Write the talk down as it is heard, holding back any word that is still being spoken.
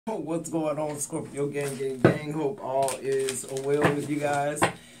What's going on, Scorpio gang? Hope all is well with you guys.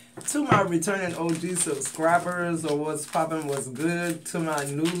 To my returning OG subscribers, or what's poppin', what's good. To my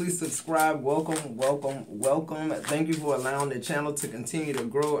newly subscribed, welcome. Thank you for allowing the channel to continue to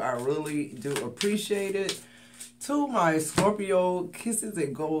grow. I really do appreciate it. To my Scorpio kisses,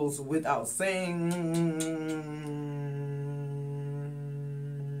 it goes without saying,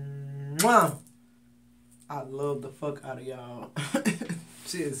 mwah! I love the fuck out of y'all.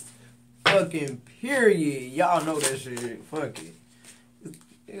 Just fucking period. Y'all know that shit. Fuck it.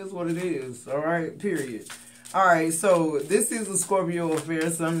 It is what it is. Alright? Period. Alright, so this is a Scorpio affair.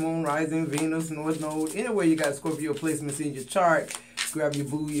 Sun, Moon, Rising, Venus, North Node. Anyway, you got Scorpio placements in your chart. Grab your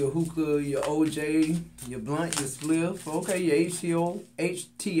boo, your hookah, your OJ, your blunt, your spliff. Okay, your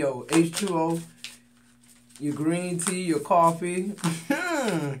H2O. Your green tea, your coffee.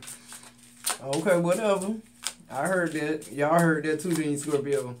 Okay, whatever. I heard that. Y'all heard that too, then,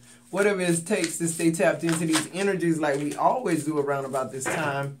 Scorpio. Whatever it takes to stay tapped into these energies like we always do around about this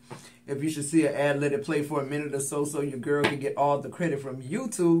time. If you should see an ad, let it play for a minute or so your girl can get all the credit from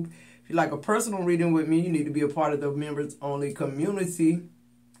YouTube. If you like a personal reading with me, you need to be a part of the members-only community.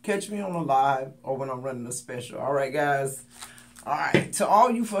 Catch me on a live or when I'm running a special. All right, guys. All right. To all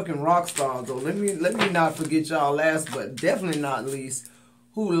you fucking rock stars, though, let me not forget y'all last, but definitely not least,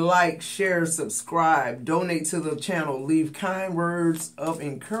 who like, share, subscribe, donate to the channel, leave kind words of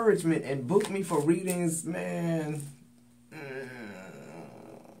encouragement, and book me for readings, man.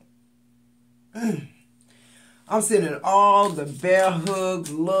 I'm sending all the bear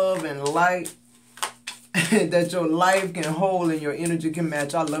hugs, love, and light that your life can hold and your energy can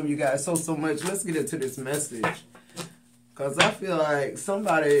match. I love you guys so much. Let's get into this message. Because I feel like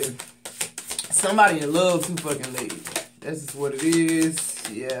somebody in love too fucking late. That's just what it is.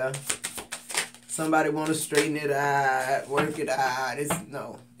 Yeah. Somebody want to straighten it out, work it out. It's a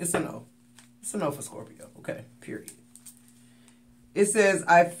no. It's a no for Scorpio. Okay, period. It says,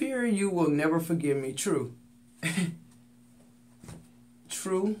 I fear you will never forgive me. True.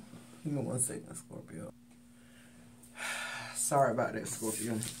 True. Give me 1 second, Scorpio. Sorry about that,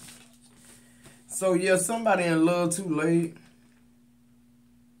 Scorpio. So, yeah, somebody in love too late.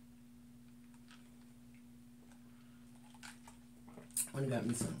 I got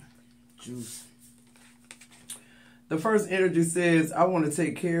me some juice. The first energy says, I want to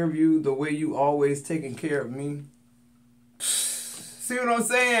take care of you the way you always taking care of me. See what I'm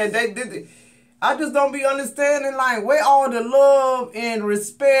saying? I just don't be understanding, like, where all the love and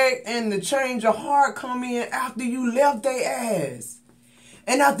respect and the change of heart come in after you left their ass.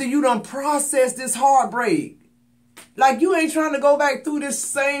 And after you done processed this heartbreak. Like, you ain't trying to go back through this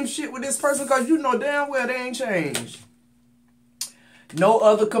same shit with this person because you know damn well they ain't changed. No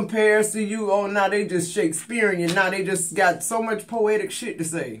other compares to you. Oh, now they just Shakespearean. Now they just got so much poetic shit to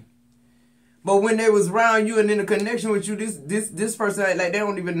say. But when they was around you and in a connection with you, this person, like, they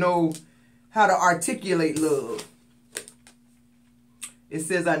don't even know how to articulate love. It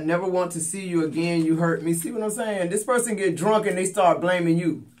says, I never want to see you again. You hurt me. See what I'm saying? This person get drunk and they start blaming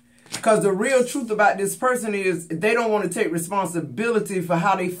you. Because the real truth about this person is they don't want to take responsibility for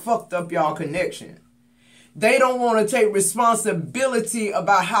how they fucked up y'all connection. They don't want to take responsibility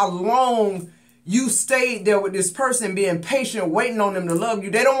about how long you stayed there with this person, being patient, waiting on them to love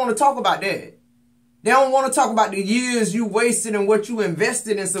you. They don't want to talk about that. They don't want to talk about the years you wasted and what you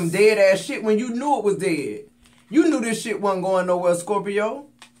invested in some dead-ass shit when you knew it was dead. You knew this shit wasn't going nowhere, Scorpio.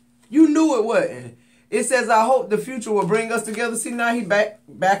 You knew it wasn't. It says, I hope the future will bring us together. See, now he back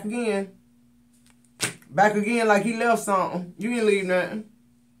again. Back again like he left something. You ain't leave nothing.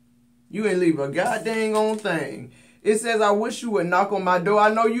 You ain't leave a goddamn on thing. It says, I wish you would knock on my door.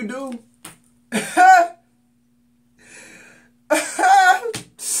 I know you do.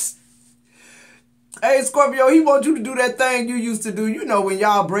 Hey, Scorpio, he wants you to do that thing you used to do. You know, when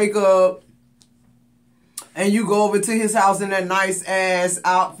y'all break up and you go over to his house in that nice-ass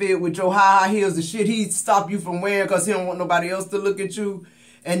outfit with your high heels and shit he stop you from wearing because he don't want nobody else to look at you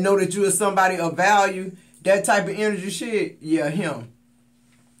and know that you are somebody of value. That type of energy shit, yeah, him.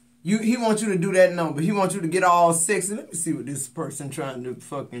 He wants you to do that number. He wants you to get all sexy. Let me see what this person trying to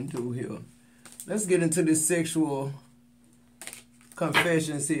fucking do here. Let's get into this sexual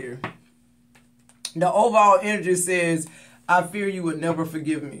confessions here. The overall energy says, I fear you would never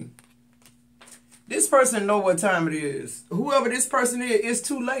forgive me. This person know what time it is. Whoever this person is, it's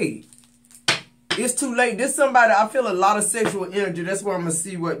too late. It's too late. This somebody, I feel a lot of sexual energy. That's where I'm going to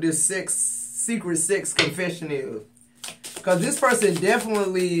see what this secret sex confession is. Because this person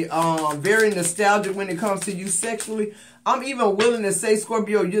definitely very nostalgic when it comes to you sexually. I'm even willing to say,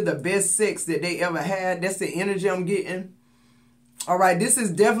 Scorpio, you're the best sex that they ever had. That's the energy I'm getting All right, this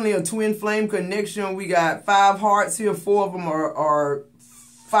is definitely a twin flame connection. We got 5 hearts here. 4 of them are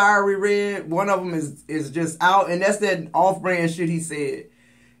fiery red. 1 of them is just out. And that's that off-brand shit he said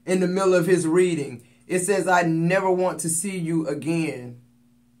in the middle of his reading. It says, I never want to see you again.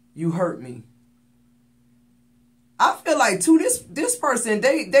 You hurt me. I feel like, too, this person,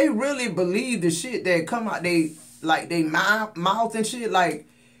 they really believe the shit that come out they mouth and shit. Like,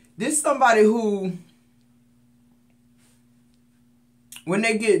 this somebody who, when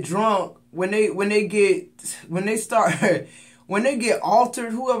they get drunk, when they get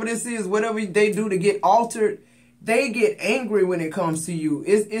altered, whoever this is, whatever they do to get altered, they get angry when it comes to you.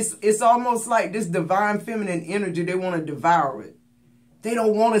 It's almost like this divine feminine energy. They want to devour it. They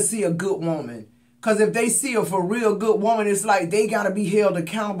don't want to see a good woman. Because if they see a for real good woman, it's like they got to be held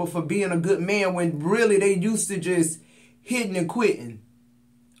accountable for being a good man when really they used to just hitting and quitting.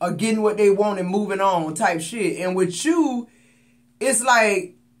 Or getting what they want and moving on type shit. And with you, it's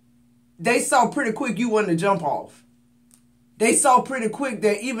like they saw pretty quick you wasn't to jump off. They saw pretty quick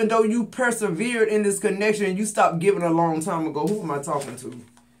that even though you persevered in this connection, you stopped giving a long time ago. Who am I talking to?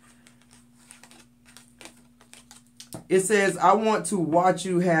 It says, I want to watch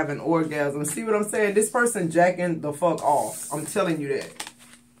you have an orgasm. See what I'm saying? This person jacking the fuck off. I'm telling you that.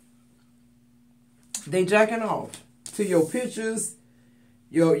 They jacking off to your pictures,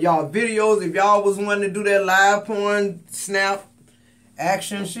 y'all videos. If y'all was wanting to do that live porn, snap,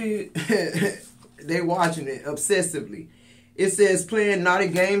 action shit, they watching it obsessively. It says, playing naughty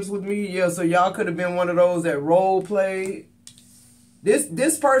games with me. Yeah, so y'all could have been one of those that role played.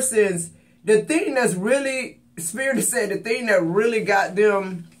 This person's, the thing that's really, Spirit said, the thing that really got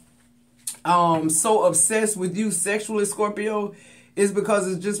them so obsessed with you sexually, Scorpio, is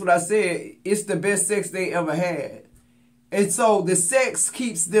because it's just what I said. It's the best sex they ever had. And so the sex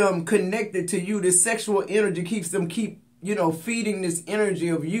keeps them connected to you. This sexual energy keeps them feeding this energy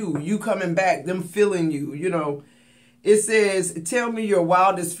of you coming back, them feeling you, It says, tell me your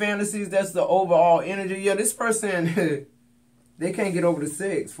wildest fantasies. That's the overall energy. Yeah, this person, they can't get over the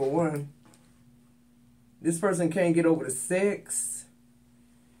sex, for one. This person can't get over the sex.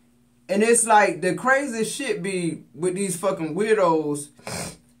 And it's like the craziest shit be with these fucking weirdos.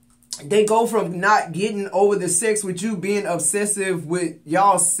 They go from not getting over the sex with you being obsessive with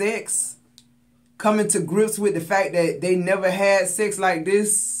y'all sex, coming to grips with the fact that they never had sex like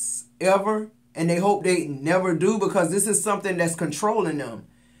this ever. And they hope they never do, because this is something that's controlling them.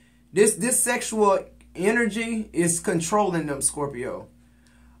 This sexual energy is controlling them, Scorpio.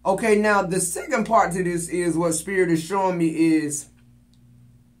 Okay, now the second part to this is what Spirit is showing me is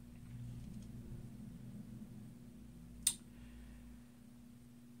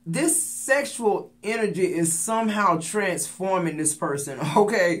this sexual energy is somehow transforming this person.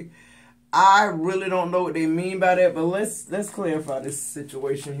 Okay, I really don't know what they mean by that, but let's clarify this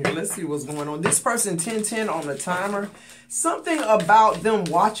situation here. Let's see what's going on. This person 1010 on the timer. Something about them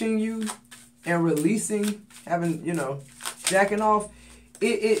watching you and releasing, having, jacking off.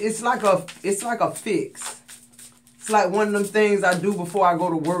 It's like a fix. It's like one of them things I do before I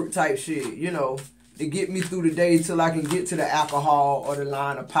go to work type shit, to get me through the day till I can get to the alcohol or the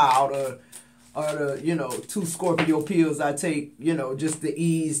line of powder or the, 2 Scorpio pills I take, just to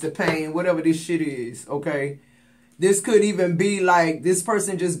ease the pain, whatever this shit is, okay? This could even be like this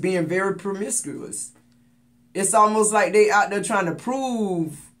person just being very promiscuous. It's almost like they out there trying to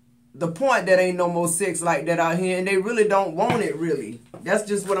prove the point that ain't no more sex like that out here, and they really don't want it, really. That's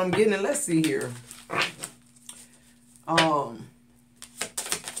just what I'm getting. And let's see here.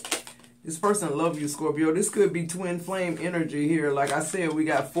 This person love you, Scorpio. This could be twin flame energy here. Like I said, we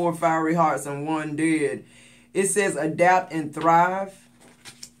got 4 fiery hearts and 1 dead. It says adapt and thrive.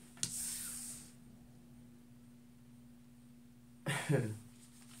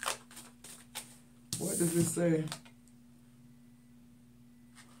 What does it say?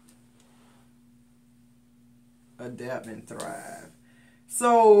 Adapt and thrive.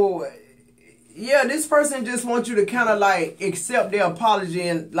 So, yeah, this person just wants you to kind of like accept their apology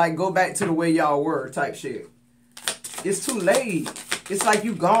and like go back to the way y'all were type shit. It's too late. It's like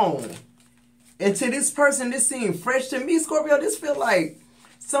you gone. And to this person, this seems fresh to me, Scorpio. This feel like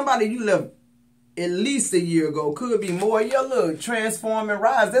somebody you left at least a year ago. Could be more. Yeah, look, transform and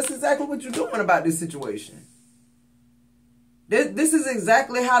rise. That's exactly what you're doing about this situation. This is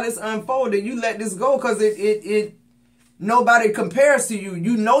exactly how this unfolded. You let this go because nobody compares to you.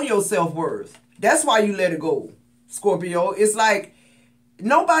 You know your self-worth. That's why you let it go, Scorpio. It's like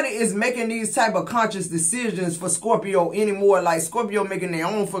nobody is making these type of conscious decisions for Scorpio anymore. Like Scorpio making their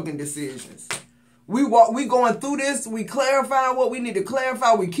own fucking decisions. We going through this. We clarifying what we need to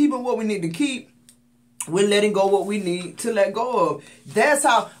clarify. We keeping what we need to keep. We're letting go what we need to let go of. That's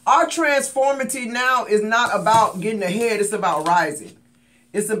how our transformity now is not about getting ahead. It's about rising.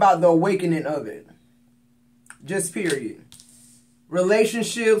 It's about the awakening of it. Just period.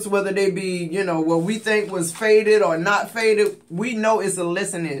 Relationships, whether they be, you know, what we think was faded or not faded, we know it's a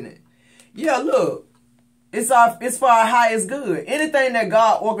lesson in it. Yeah, look. It's for our highest good. Anything that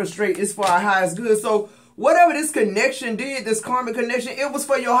God orchestrates is for our highest good. So whatever this connection did, this karmic connection, it was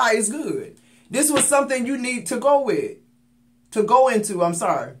for your highest good. This was something you need to go with. To go into, I'm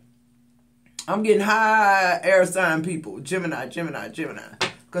sorry. I'm getting high air sign people. Gemini.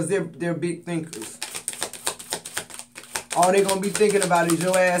 Because they're big thinkers. All they're going to be thinking about is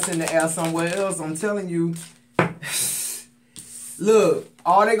your ass in the air somewhere else. I'm telling you. Look,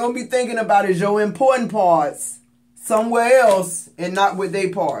 all they're going to be thinking about is your important parts somewhere else and not with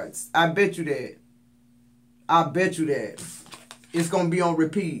their parts. I bet you that. I bet you that. It's going to be on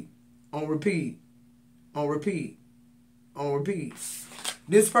repeat. On repeat. On repeat. On repeat.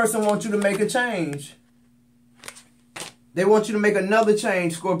 This person wants you to make a change. They want you to make another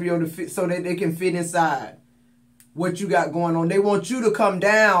change, Scorpio, to fit, so that they can fit inside what you got going on. They want you to come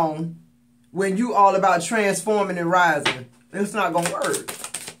down when you all about transforming and rising. It's not going to work.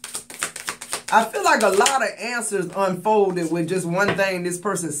 I feel like a lot of answers unfolded with just one thing this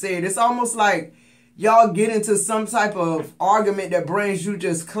person said. It's almost like y'all get into some type of argument that brings you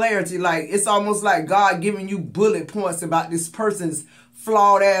just clarity. Like, it's almost like God giving you bullet points about this person's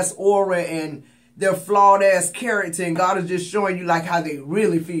flawed ass aura and their flawed ass character, and God is just showing you like how they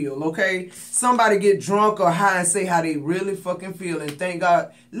really feel, okay? Somebody get drunk or high and say how they really fucking feel, and thank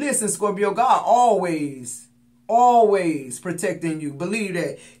God. Listen, Scorpio, God always protecting you. Believe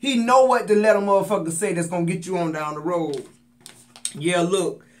that. He know what to let a motherfucker say that's gonna get you on down the road. Yeah,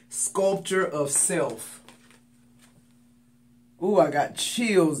 look. Sculpture of self. Ooh, I got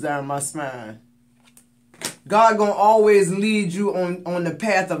chills down my spine. God gonna always lead you on the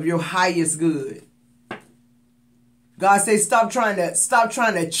path of your highest good. God say stop trying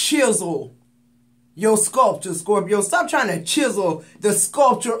to chisel your sculpture, Scorpio. Stop trying to chisel the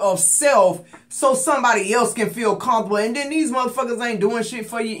sculpture of self so somebody else can feel comfortable. And then these motherfuckers ain't doing shit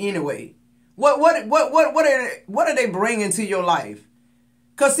for you anyway. What are they bringing to your life?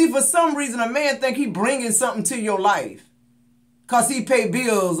 Because see, for some reason, a man think he bringing something to your life. Because he pay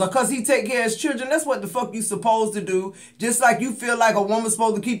bills or because he take care of his children. That's what the fuck you supposed to do. Just like you feel like a woman's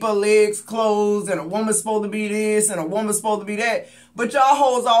supposed to keep her legs closed and a woman's supposed to be this and a woman's supposed to be that. But y'all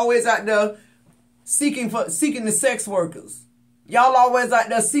hoes always out there seeking the sex workers. Y'all always out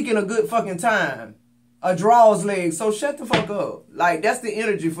there seeking a good fucking time. A draw's leg. So shut the fuck up. Like, that's the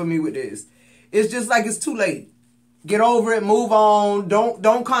energy for me with this. It's just like it's too late. Get over it, move on.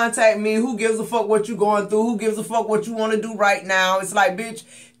 Don't contact me. Who gives a fuck what you going through? Who gives a fuck what you want to do right now? It's like, bitch,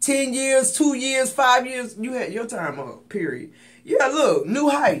 10 years, 2 years, 5 years, you had your time up, period. Yeah, look, new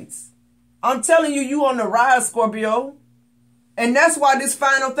heights. I'm telling you, you on the rise, Scorpio. And that's why this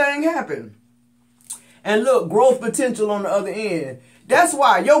final thing happened. And look, growth potential on the other end. That's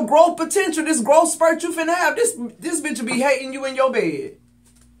why your growth potential, this growth spurt you finna have, this bitch will be hating you in your bed.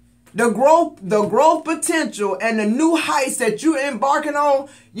 The growth potential and the new heights that you're embarking on,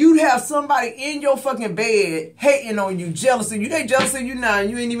 you'd have somebody in your fucking bed hating on you, jealous of you. They jealous of you now, and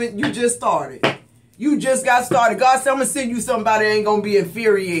you just started. You just got started. God said, I'm going to send you somebody that ain't going to be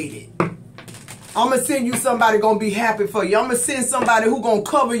infuriated. I'm going to send you somebody going to be happy for you. I'm going to send somebody who going to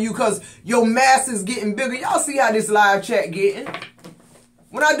cover you because your mass is getting bigger. Y'all see how this live chat getting?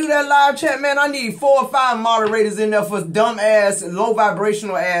 When I do that live chat, man, I need 4 or 5 moderators in there for dumb ass, low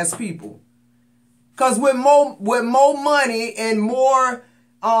vibrational ass people. Cause with more money and more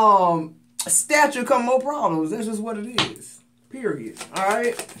stature come more problems. That's just what it is. Period.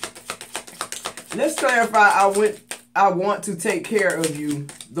 Alright. Let's clarify. I want to take care of you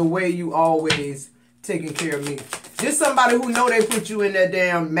the way you always taking care of me. This somebody who know they put you in that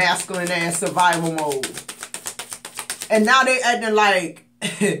damn masculine ass survival mode. And now they acting like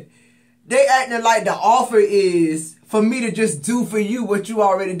the offer is for me to just do for you what you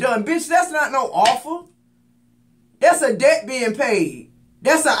already done. Bitch, that's not no offer. That's a debt being paid.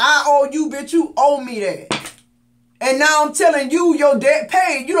 That's a I owe you, bitch. You owe me that. And now I'm telling you, your debt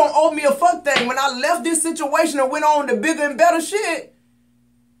paid. You don't owe me a fuck thing. When I left this situation and went on to bigger and better shit,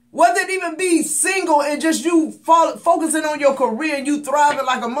 whether it even be single and just you focusing on your career and you thriving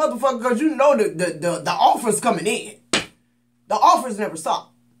like a motherfucker because you know the offer's coming in. The offers never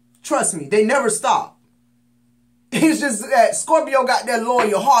stop. Trust me, they never stop. It's just that Scorpio got that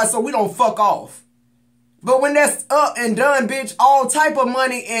loyal heart, so we don't fuck off. But when that's up and done, bitch, all type of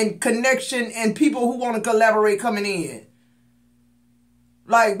money and connection and people who want to collaborate coming in.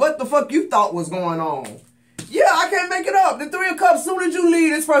 Like, what the fuck you thought was going on? Yeah, I can't make it up. The Three of Cups, soon as you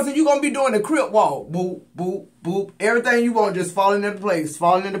leave this person, you're going to be doing the crip walk. Boop, boop, boop. Everything you want just falling into place,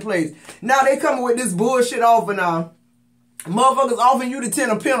 falling into place. Now they coming with this bullshit offer now. Motherfuckers offering you the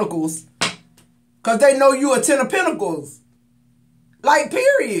 10 of Pentacles. Because they know you a 10 of Pentacles. Like,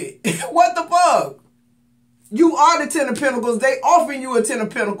 period. What the fuck? You are the 10 of Pentacles. They offering you a 10 of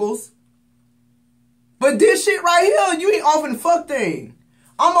Pentacles. But this shit right here, you ain't offering the fuck thing.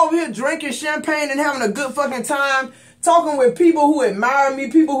 I'm over here drinking champagne and having a good fucking time, talking with people who admire me,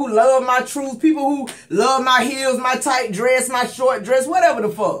 people who love my truth, people who love my heels, my tight dress, my short dress, whatever the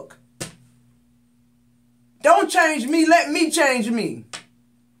fuck. Don't change me, let me change me.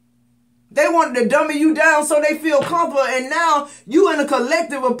 They wanted to dummy you down so they feel comfortable, and now you in a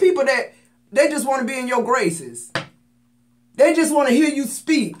collective of people that they just want to be in your graces. They just want to hear you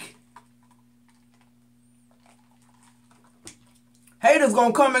speak. Haters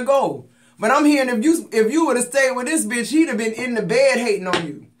gonna come and go. But I'm hearing if you would have stayed with this bitch, he'd have been in the bed hating on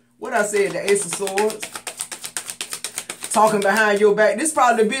you. What I said, the Ace of Swords. Talking behind your back. This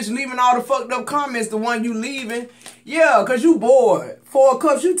probably the bitch leaving all the fucked up comments, the one you leaving. Yeah, because you bored. 4 of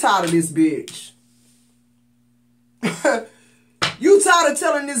Cups, you tired of this bitch. You tired of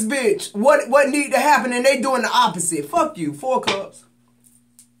telling this bitch what need to happen and they doing the opposite. Fuck you. 4 of Cups.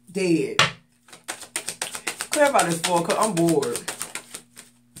 Dead. Clarify this 4 of Cups. I'm bored.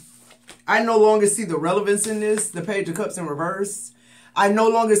 I no longer see the relevance in this, the Page of Cups in reverse. I no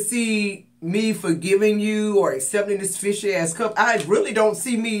longer see me forgiving you or accepting this fishy ass cup. I really don't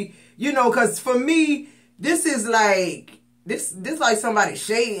see me, you know, because for me, this is like, this like somebody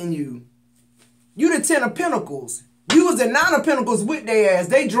shading you. You the 10 of Pentacles. You was the 9 of Pentacles with their ass.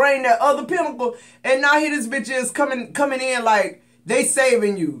 They drained that other pentacle, and now here this bitch is coming in like they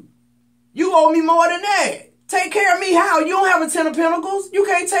saving you. You owe me more than that. Take care of me how? You don't have a 10 of Pentacles. You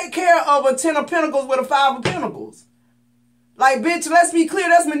can't take care of a 10 of Pentacles with a 5 of Pentacles. Like, bitch, let's be clear.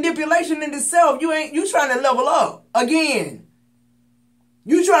 That's manipulation in itself. You trying to level up. Again.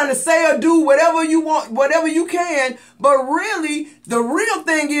 You trying to say or do whatever you want, whatever you can. But really, the real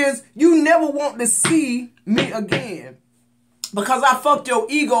thing is you never want to see me again. Because I fucked your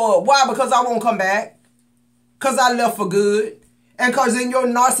ego up. Why? Because I won't come back. Because I left for good. And because in your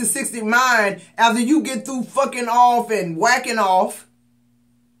narcissistic mind, after you get through fucking off and whacking off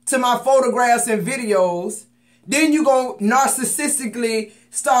to my photographs and videos, then you going to narcissistically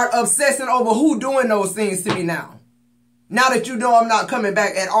start obsessing over who doing those things to me now. Now that you know I'm not coming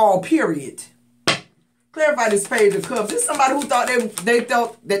back at all, period. Clarify this Page of Cups. This is somebody who thought they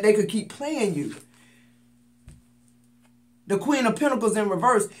thought that they could keep playing you. The Queen of Pentacles in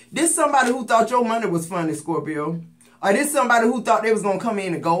reverse. This is somebody who thought your money was funny, Scorpio. Or this somebody who thought they was going to come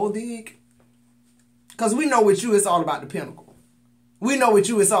in and gold dig? Because we know with you, it's all about the pinnacle. We know with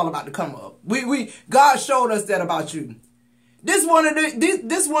you, it's all about the come up. God showed us that about you. This one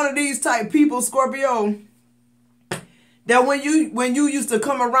of these type people, Scorpio, that when you used to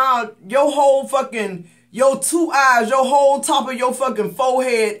come around, your whole fucking, your 2 eyes, your whole top of your fucking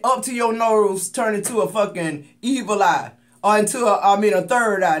forehead up to your nose turned into a fucking evil eye. Or into a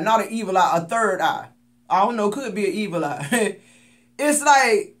third eye. Not an evil eye, a third eye. I don't know, could be an evil eye. It's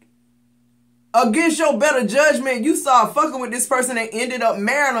like, against your better judgment, you started fucking with this person and ended up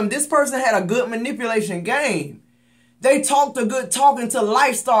marrying them. This person had a good manipulation game. They talked a good talk until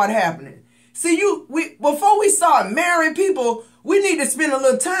life started happening. See, before we start marrying people, we need to spend a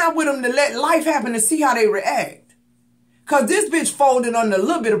little time with them to let life happen and see how they react. Because this bitch folded under a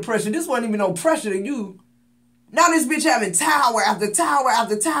little bit of pressure. This wasn't even no pressure to you. Now this bitch having tower after tower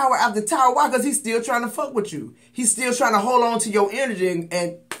after tower after tower. Why? Because he's still trying to fuck with you. He's still trying to hold on to your energy.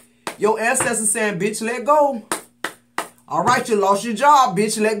 And your ancestors saying, bitch, let go. All right, you lost your job,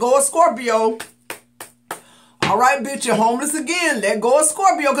 bitch. Let go of Scorpio. All right, bitch, you're homeless again. Let go of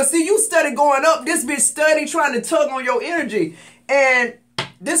Scorpio. Because see, you steady going up. This bitch steady trying to tug on your energy. And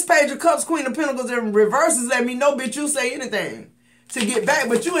this Page of Cups, Queen of Pentacles in reverse is letting me know, bitch, you say anything to get back.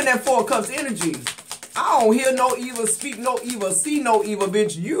 But you in that 4 of Cups energy. I don't hear no evil, speak no evil, see no evil,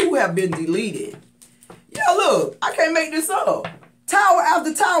 bitch. You have been deleted. Yeah, look, I can't make this up. Tower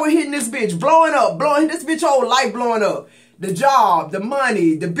after tower hitting this bitch, blowing up, blowing this bitch whole life blowing up. The job, the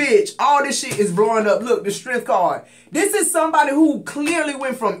money, the bitch, all this shit is blowing up. Look, the strength card. This is somebody who clearly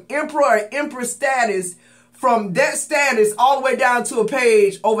went from emperor or empress status, from that status all the way down to a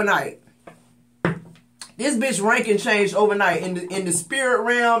page overnight. This bitch ranking changed overnight in the spirit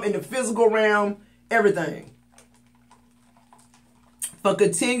realm, in the physical realm. Everything. For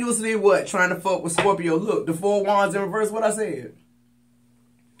continuously what? Trying to fuck with Scorpio. Look, the 4 wands in reverse, what I said.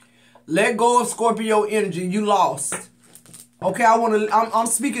 Let go of Scorpio energy. You lost. Okay, I'm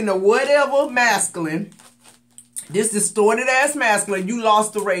speaking to whatever masculine. This distorted ass masculine. You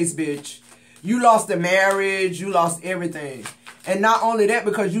lost the race, bitch. You lost the marriage. You lost everything. And not only that,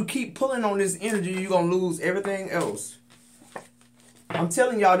 because you keep pulling on this energy, you're going to lose everything else. I'm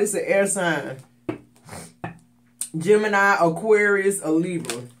telling y'all, this is an air sign. Gemini, Aquarius, or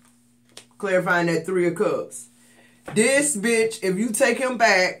Libra. Clarifying that 3 of Cups. This bitch, if you take him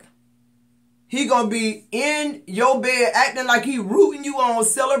back, he gonna be in your bed acting like he rooting you on,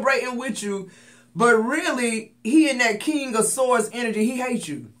 celebrating with you. But really, he in that King of Swords energy, he hates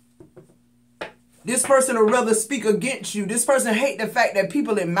you. This person would rather speak against you. This person hate the fact that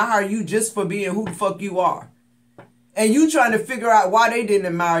people admire you just for being who the fuck you are. And you trying to figure out why they didn't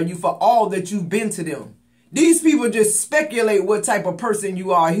admire you for all that you've been to them. These people just speculate what type of person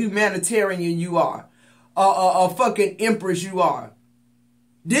you are, humanitarian you are, a fucking empress you are.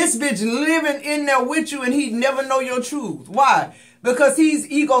 This bitch living in there with you and he never know your truth. Why? Because he's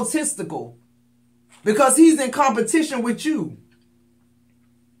egotistical. Because he's in competition with you.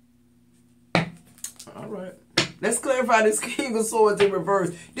 Alright. Let's clarify this King of Swords in reverse.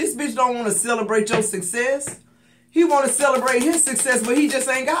 This bitch don't want to celebrate your success. He want to celebrate his success, but he just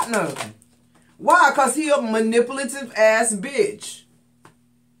ain't got none. Why? Because he a manipulative ass bitch.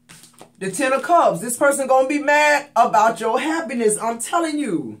 The 10 of Cups. This person gonna be mad about your happiness. I'm telling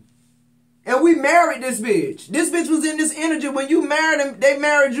you. And we married this bitch. This bitch was in this energy. When you married him, they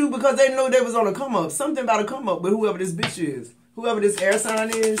married you because they know they was on a come up. Something about a come up with whoever this bitch is. Whoever this air sign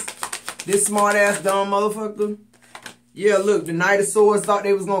is. This smart ass dumb motherfucker. Yeah, look, the Knight of Swords thought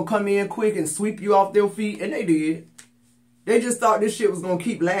they was gonna come in quick and sweep you off their feet. And they did. They just thought this shit was gonna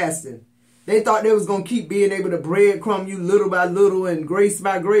keep lasting. They thought they was going to keep being able to breadcrumb you little by little and grace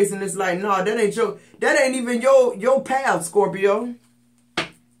by grace. And it's like, nah, that ain't even your path, Scorpio.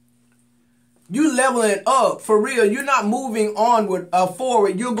 You leveling up for real. You're not moving onward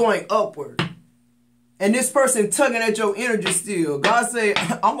forward. You're going upward. And this person tugging at your energy still. God say,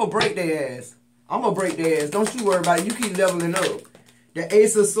 I'm going to break their ass. I'm going to break their ass. Don't you worry about it. You keep leveling up. The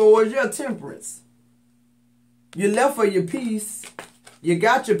Ace of Swords, you're Temperance. You left for your peace. You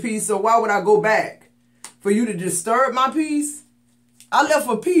got your peace, so why would I go back? For you to disturb my peace? I left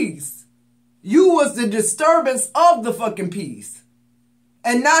for peace. You was the disturbance of the fucking peace.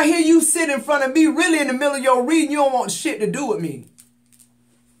 And now here you sit in front of me, really in the middle of your reading, you don't want shit to do with me.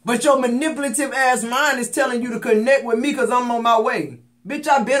 But your manipulative ass mind is telling you to connect with me because I'm on my way. Bitch,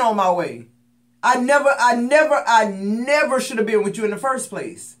 I've been on my way. I never should have been with you in the first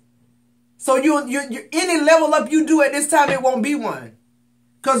place. So you any level up you do at this time, it won't be one.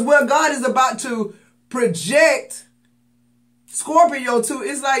 Because where God is about to project Scorpio to,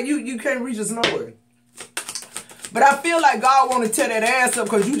 it's like you can't reach us nowhere. But I feel like God want to tear that ass up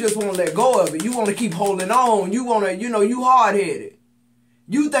because you just won't let go of it. You want to keep holding on. You want to, you hard-headed.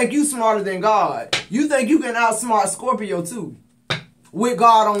 You think you smarter than God. You think you can outsmart Scorpio too. With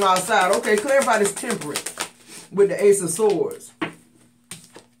God on our side. Okay, clarify this Temperance with the Ace of Swords.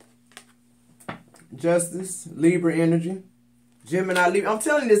 Justice, Libra energy. Gemini, Libra. I'm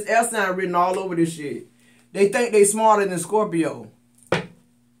telling you, this air sign written all over this shit. They think they smarter than Scorpio.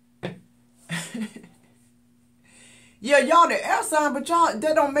 Yeah, y'all the air sign, but y'all,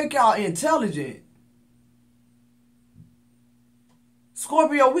 that don't make y'all intelligent.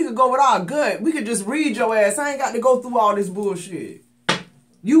 Scorpio, we could go with our gut. We could just read your ass. I ain't got to go through all this bullshit.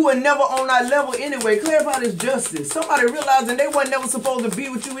 You were never on that level anyway. Clarify this Justice. Somebody realizing they weren't never supposed to be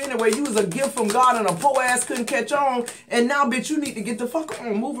with you anyway. You was a gift from God and a poor ass couldn't catch on. And now, bitch, you need to get the fuck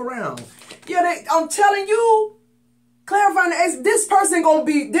on. Move around. Yeah, I'm telling you. Clarifying the Ace. This person gonna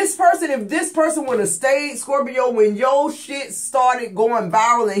be, this person, if this person would have stayed, Scorpio, when your shit started going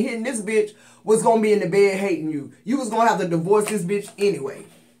viral and hitting this bitch, was gonna be in the bed hating you. You was gonna have to divorce this bitch anyway.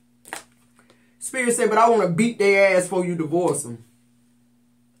 Spirit said, but I want to beat their ass before you divorce them.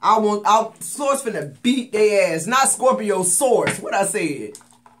 Source finna beat their ass. Not Scorpio, Source. What I said.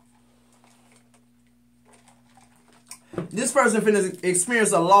 This person finna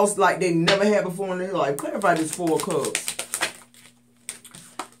experience a loss like they never had before in their life. Clarify this 4 of Cups.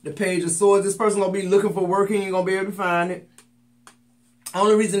 The Page of Swords. This person gonna be looking for work. He ain't gonna be able to find it.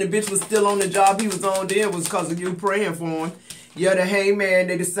 Only reason the bitch was still on the job he was on then was because of you praying for him. Yeah, the Hangman,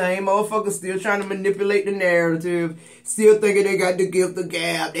 they the same motherfuckers still trying to manipulate the narrative. Still thinking they got the gift of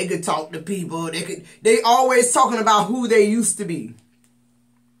gab. They could talk to people. They always talking about who they used to be.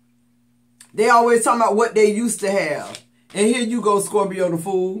 They always talking about what they used to have. And here you go, Scorpio the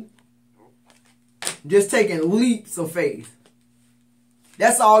fool. Just taking leaps of faith.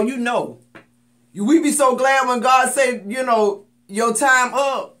 That's all you know. We be so glad when God said, your time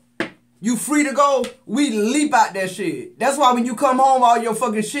up. You free to go, we leap out that shit. That's why when you come home, all your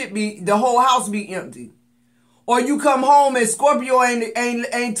fucking shit the whole house be empty. Or you come home and Scorpio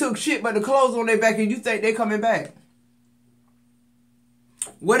ain't took shit but the clothes on their back and you think they coming back.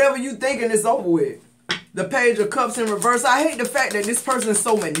 Whatever you thinking, it's over with. The Page of Cups in reverse. I hate the fact that this person is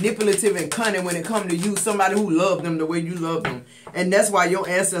so manipulative and cunning when it comes to you. Somebody who loves them the way you love them. And that's why your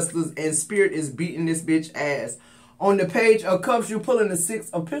ancestors and spirit is beating this bitch ass. On the Page of Cups, you're pulling the Six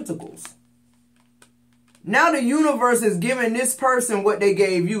of Pentacles. Now the universe is giving this person what they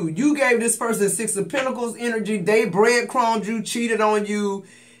gave you. You gave this person Six of Pentacles energy. They breadcrumbed you, cheated on you.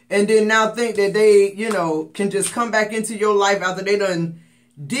 And then now think that they, you know, can just come back into your life after they done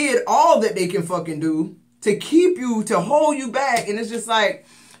did all that they can fucking do to keep you, to hold you back. And it's just like,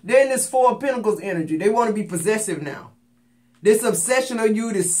 they're in this Four of Pentacles energy. They want to be possessive now. This obsession of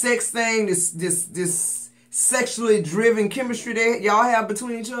you, this sex thing, this sexually driven chemistry that y'all have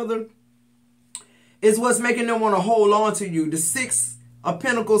between each other is what's making them want to hold on to you. The Six of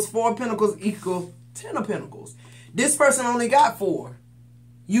Pentacles, Four of Pentacles equal 10 of Pentacles. This person only got 4.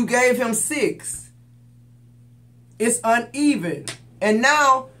 You gave him 6. It's uneven. And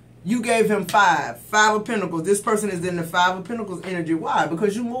now you gave him 5. 5 of Pentacles. This person is in the 5 of Pentacles energy. Why?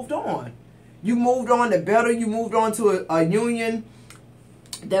 Because you moved on. You moved on to better. You moved on to a union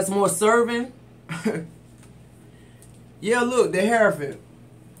that's more serving. Yeah, look, the Hierophant.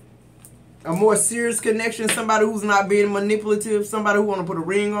 A more serious connection. Somebody who's not being manipulative. Somebody who want to put a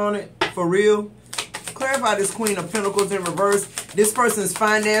ring on it. For real. Clarify this Queen of Pentacles in reverse. This person's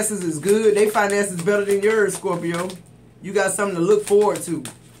finances is good. Their finances better than yours, Scorpio. You got something to look forward to.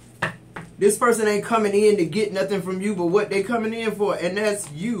 This person ain't coming in to get nothing from you but what they coming in for. And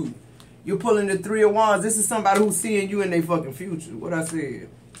that's you. You're pulling the Three of Wands. This is somebody who's seeing you in their fucking future. What I said.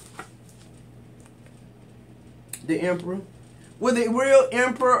 The Emperor. Will the real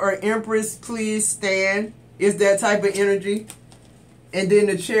Emperor or Empress please stand? Is that type of energy. And then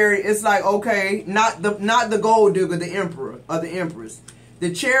the Chariot. It's like, okay, not the gold digger, the Emperor or the Empress.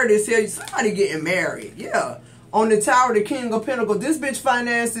 The Chariot is here. Somebody getting married. Yeah. On the Tower, the King of Pentacles, this bitch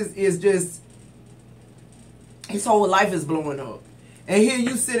finances is just, his whole life is blowing up. And here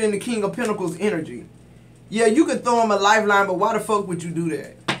you sit in the King of Pentacles energy. Yeah, you could throw him a lifeline, but why the fuck would you do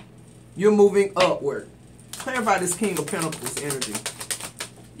that? You're moving upward. Clarify this King of Pentacles energy.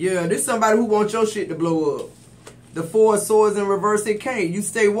 Yeah, this is somebody who wants your shit to blow up. The Four of Swords in reverse, it can't. You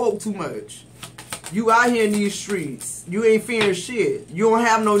stay woke too much. You out here in these streets. You ain't fearing shit. You don't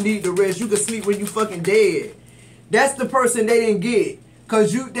have no need to rest. You can sleep when you fucking dead. That's the person they didn't get.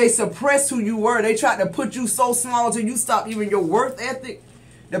 Because they suppressed who you were. They tried to put you so small till you stop even your worth ethic.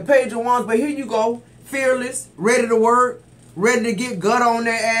 The Page of Wands. But here you go. Fearless. Ready to work. Ready to get gut on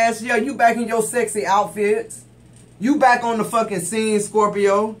their ass. Yeah, you back in your sexy outfits. You back on the fucking scene,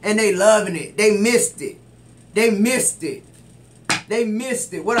 Scorpio. And they loving it. They missed it. They missed it. They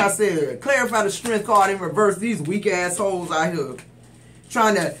missed it. What I said. Clarify the Strength card in reverse. These weak assholes out here.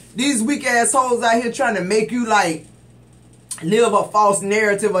 These weak assholes out here trying to make you like live a false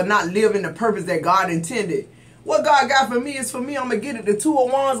narrative or not live in the purpose that God intended. What God got for me is for me. I'm going to get it. The Two of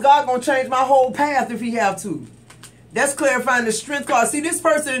Wands, God going to change my whole path if he have to. That's clarifying the Strength card. See, this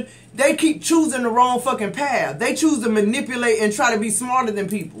person, they keep choosing the wrong fucking path. They choose to manipulate and try to be smarter than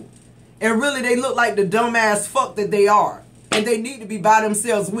people. And really, they look like the dumbass fuck that they are. And they need to be by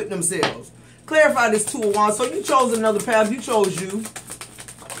themselves with themselves. Clarify this Two of Wands. So you chose another path. You chose you.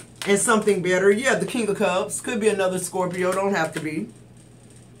 And something better. Yeah, the King of Cups. Could be another Scorpio. Don't have to be.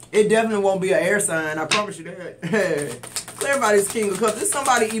 It definitely won't be an air sign. I promise you that. Clarify this King of Cups. This is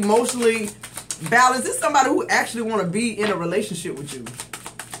somebody emotionally balanced. This is somebody who actually want to be in a relationship with you.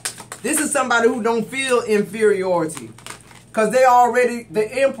 This is somebody who don't feel inferiority. Because they already,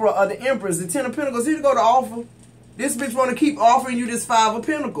 the Emperor or the Empress, the Ten of Pentacles, here to go to offer. This bitch want to keep offering you this Five of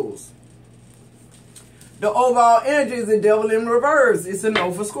Pentacles. The overall energy is the Devil in reverse. It's a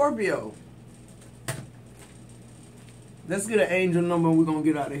no for Scorpio. Let's get an angel number and we're going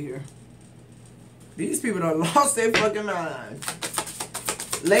to get out of here. These people done lost their fucking mind.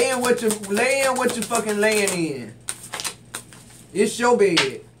 Lay in what you fucking laying in. It's your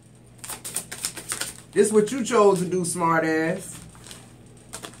bed. This is what you chose to do, smart ass.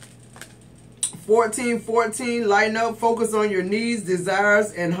 1414, lighten up, focus on your needs,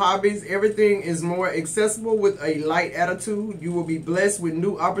 desires, and hobbies. Everything is more accessible with a light attitude. You will be blessed with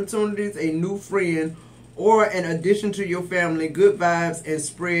new opportunities, a new friend, or an addition to your family. Good vibes and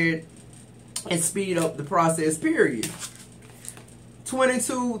spread and speed up the process, period.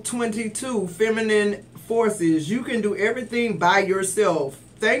 2222, feminine forces. You can do everything by yourself.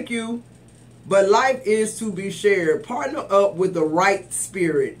 Thank you. But life is to be shared. Partner up with the right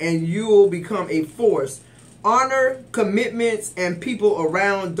spirit and you will become a force. Honor commitments and people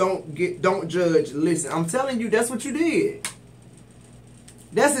around. Don't judge. Listen, I'm telling you, that's what you did.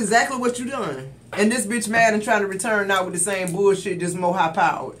 That's exactly what you done. And this bitch mad and trying to return now with the same bullshit, just more high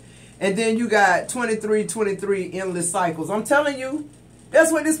powered. And then you got 23 endless cycles. I'm telling you,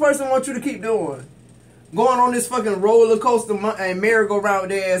 that's what this person wants you to keep doing. Going on this fucking roller coaster and merry-go-round with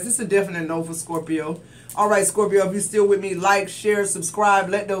their ass. This is a definite no for Scorpio. Alright, Scorpio, if you're still with me, like, share, subscribe.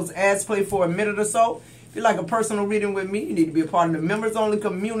 Let those ads play for a minute or so. If you like a personal reading with me, you need to be a part of the members-only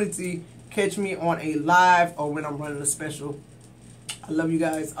community. Catch me on a live or when I'm running a special. I love you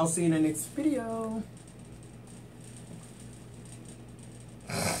guys. I'll see you in the next video.